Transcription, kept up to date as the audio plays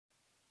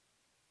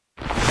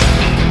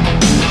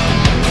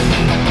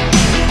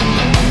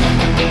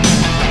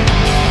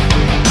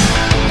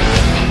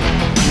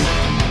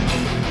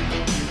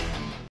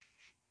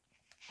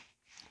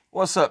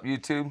What's up,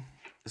 YouTube?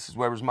 This is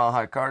Weber's Mile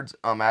High Cards.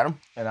 I'm Adam.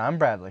 And I'm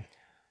Bradley.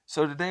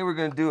 So today we're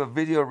going to do a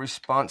video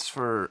response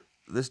for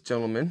this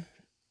gentleman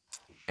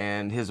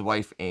and his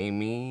wife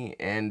Amy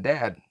and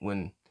Dad.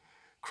 When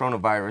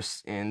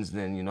coronavirus ends,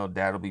 then you know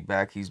Dad will be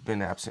back. He's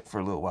been absent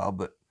for a little while,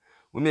 but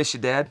we miss you,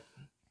 Dad.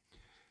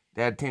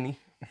 Dad Tenney.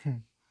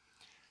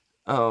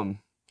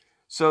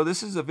 So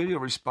this is a video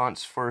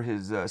response for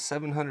his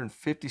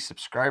 750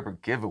 subscriber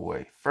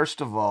giveaway. First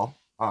of all,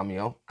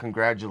 Omyo,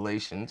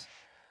 congratulations.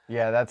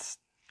 Yeah, that's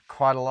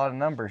quite a lot of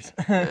numbers.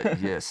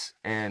 Yes,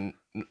 and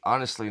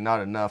honestly, not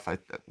enough.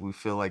 We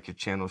feel like your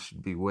channel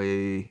should be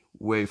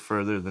way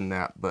further than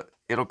that, but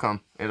it'll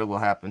come. It will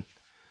happen.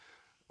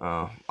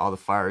 All the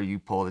fire you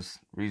pull is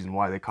the reason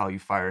why they call you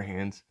fire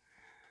hands.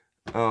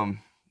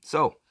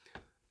 So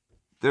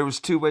there was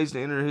two ways to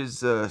enter his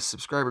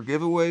subscriber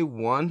giveaway.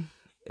 One,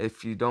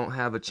 if you don't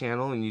have a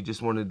channel and you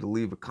just wanted to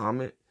leave a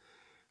comment,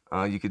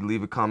 you could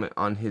leave a comment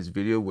on his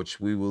video,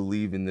 which we will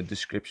leave in the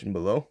description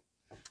below.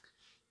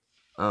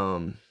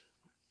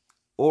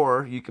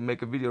 Or you can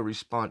make a video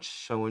response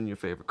showing your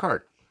favorite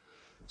card.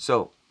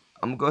 So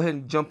I'm gonna go ahead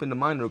and jump into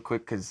mine real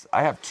quick because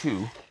I have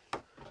two.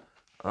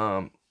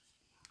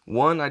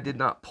 One I did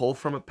not pull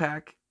from a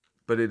pack,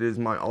 but it is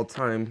my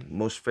all-time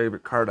most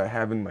favorite card I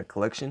have in my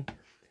collection.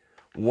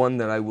 One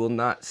that I will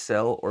not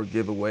sell or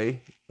give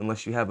away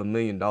unless you have $1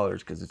 million,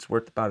 because it's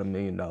worth about $1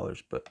 million.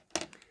 But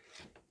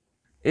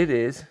it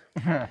is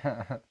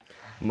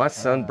my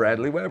son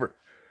Bradley Weber.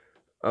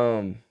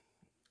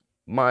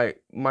 My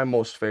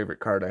most favorite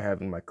card I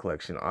have in my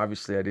collection.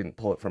 Obviously, I didn't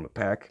pull it from a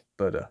pack,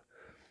 but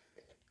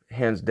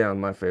hands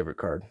down my favorite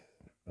card.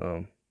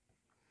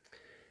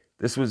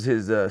 This was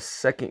his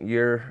second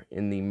year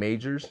in the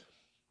majors.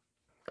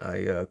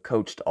 I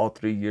coached all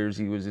 3 years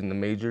he was in the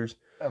majors.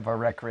 Of our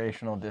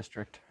recreational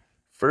district.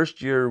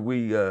 First year,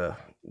 we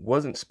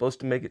wasn't supposed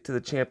to make it to the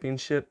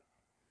championship,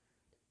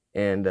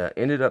 and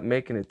ended up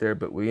making it there,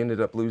 but we ended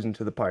up losing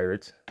to the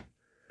Pirates.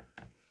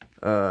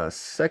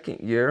 Second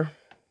year,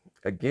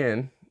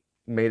 again,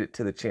 made it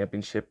to the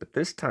championship, but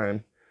this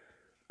time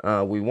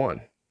we won.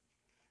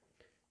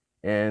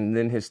 And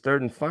then his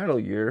third and final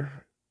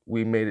year,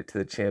 we made it to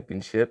the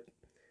championship.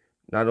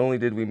 Not only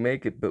did we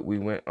make it, but we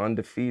went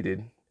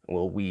undefeated.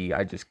 Well,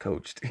 I just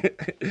coached.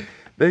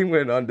 They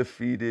went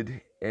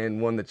undefeated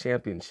and won the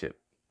championship.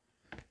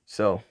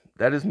 So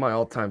that is my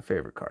all-time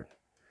favorite card.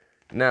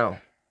 Now,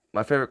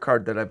 my favorite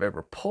card that I've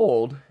ever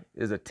pulled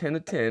is a 10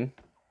 of 10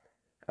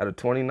 out of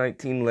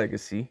 2019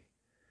 Legacy.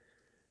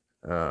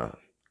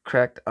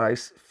 Cracked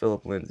Ice,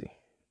 Philip Lindsay.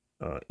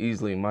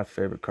 Easily my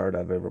favorite card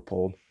I've ever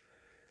pulled.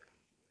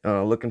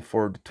 Looking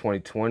forward to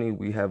 2020.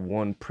 We have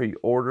one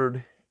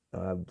pre-ordered.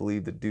 I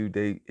believe the due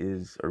date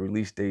is, or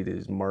release date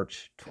is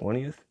March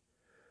 20th,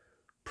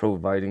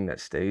 providing that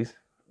stays.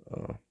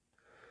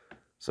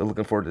 So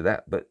looking forward to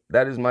that. But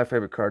that is my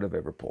favorite card I've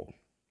ever pulled.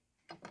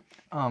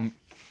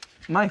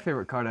 My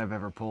favorite card I've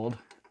ever pulled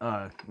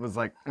was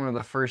like one of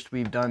the first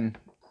we've done,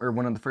 or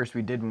one of the first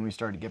we did when we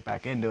started to get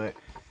back into it.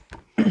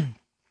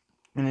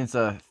 And it's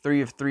a 3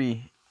 of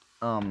 3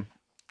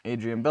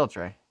 Adrian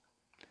Beltre.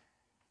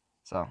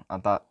 So I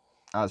thought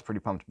I was pretty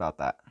pumped about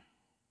that.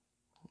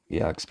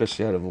 Yeah,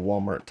 especially out of a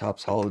Walmart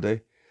Topps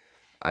holiday.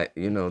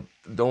 The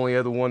only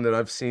other one that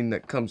I've seen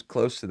that comes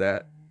close to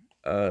that,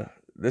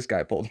 this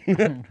guy pulled.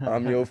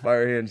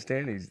 Omyo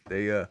Tenney.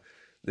 They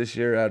this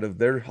year out of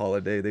their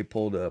holiday, they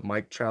pulled a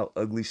Mike Trout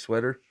ugly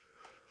sweater.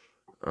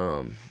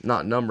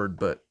 Not numbered,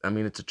 but I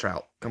mean it's a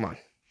Trout. Come on.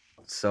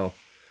 So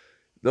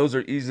those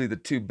are easily the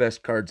two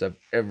best cards I've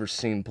ever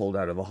seen pulled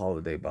out of a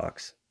holiday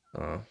box.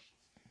 Kind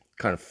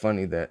of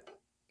funny that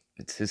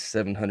it's his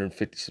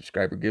 750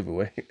 subscriber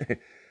giveaway.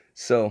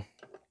 So,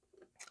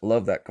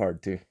 love that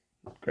card too.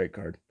 Great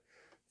card.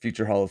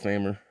 Future Hall of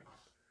Famer.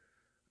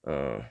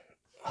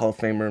 Hall of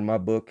Famer in my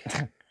book.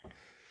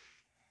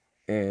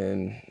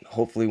 And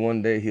hopefully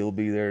one day he'll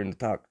be there in the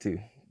talk too.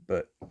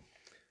 But,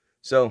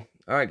 so,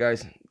 alright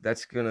guys.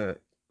 That's going to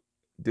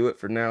do it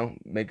for now.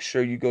 Make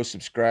sure you go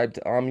subscribe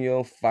to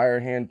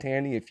Omyo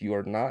Tenney if you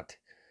are not.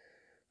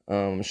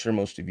 I'm sure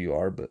most of you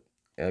are. But,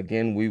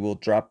 again, we will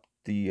drop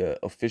the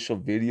official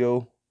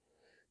video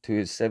to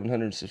his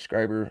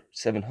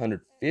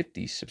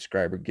 750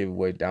 subscriber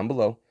giveaway down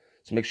below.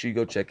 So make sure you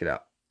go check it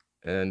out.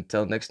 And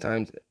until next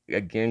time,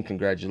 again,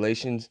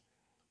 congratulations.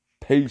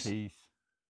 Peace.